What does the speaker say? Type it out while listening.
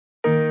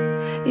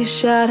You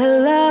shout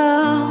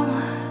hello,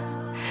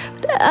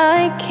 but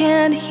I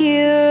can't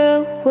hear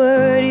a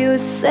word you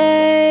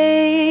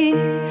say.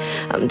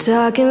 I'm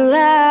talking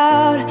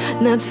loud,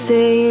 not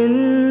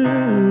saying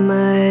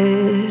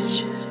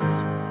much.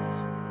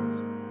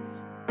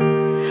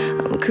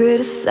 I'm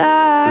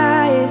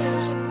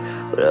criticized,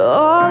 but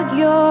all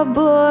your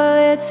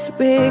bullets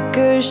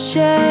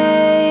ricochet.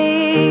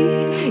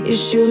 You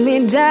shoot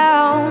me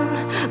down,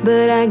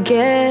 but I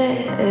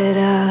get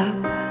up.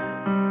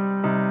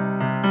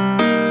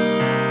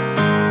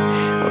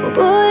 I'm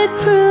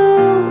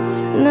bulletproof,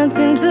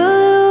 nothing to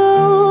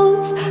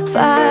lose.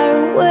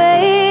 Fire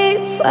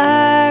away,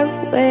 fire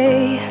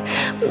away.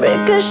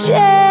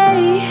 Ricochet,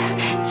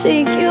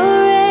 take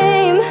your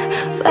aim.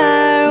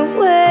 Fire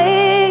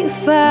away,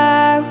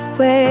 fire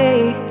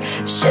away.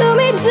 Shoot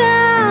me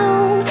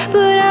down,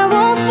 but I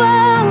won't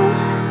fall.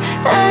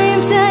 I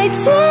am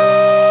titanium.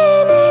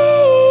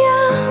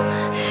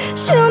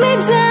 Shoot me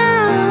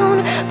down,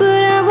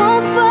 but I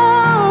won't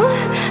fall.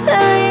 I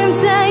am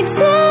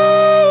titanium.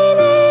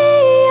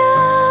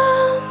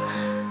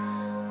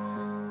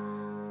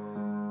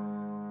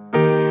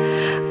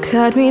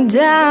 Cut me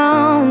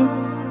down,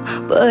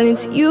 but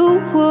it's you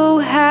who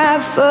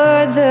have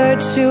further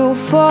to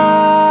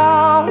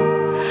fall.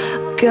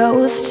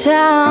 Ghost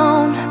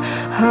town,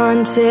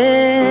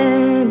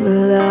 haunted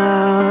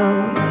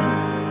love.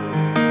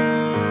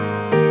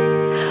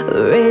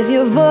 Raise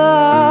your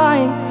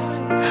voice,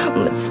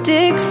 but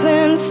sticks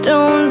and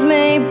stones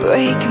may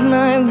break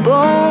my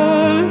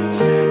bones.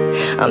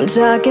 I'm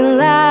talking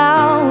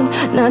loud,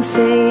 not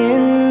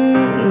saying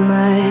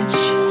much.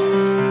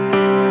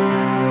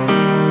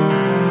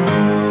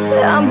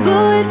 I'm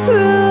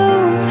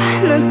bulletproof,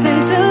 nothing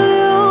to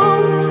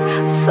lose.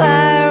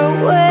 Fire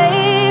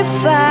away,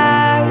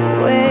 fire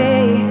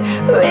away.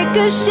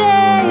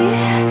 Ricochet,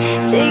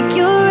 take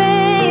your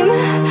aim.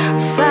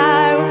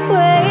 Fire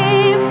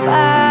away,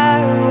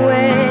 fire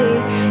away.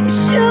 You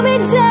shoot me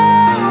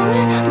down,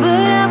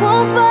 but I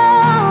won't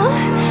fall.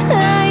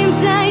 I am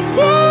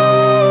titanium.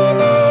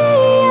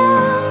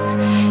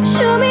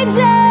 Shoot me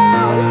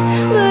down,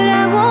 but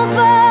I won't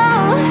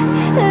fall.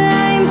 I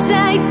am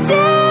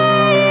titanium.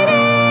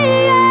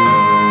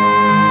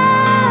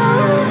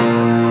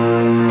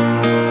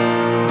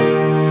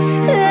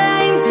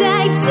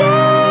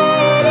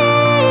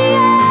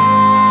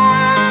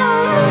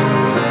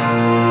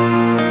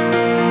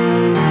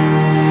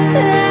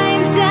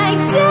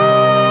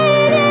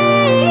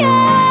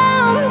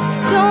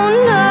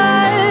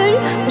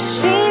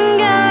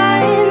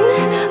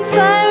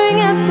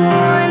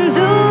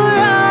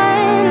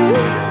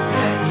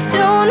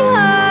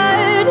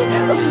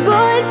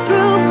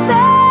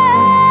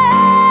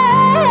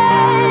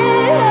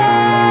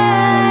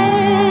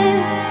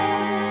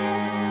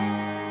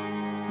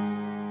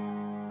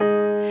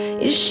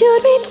 You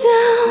shoot me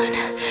down,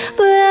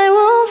 but I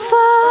won't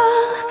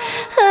fall.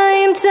 I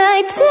am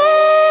titanium.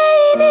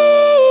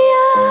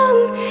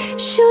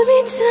 Shoot me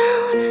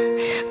down.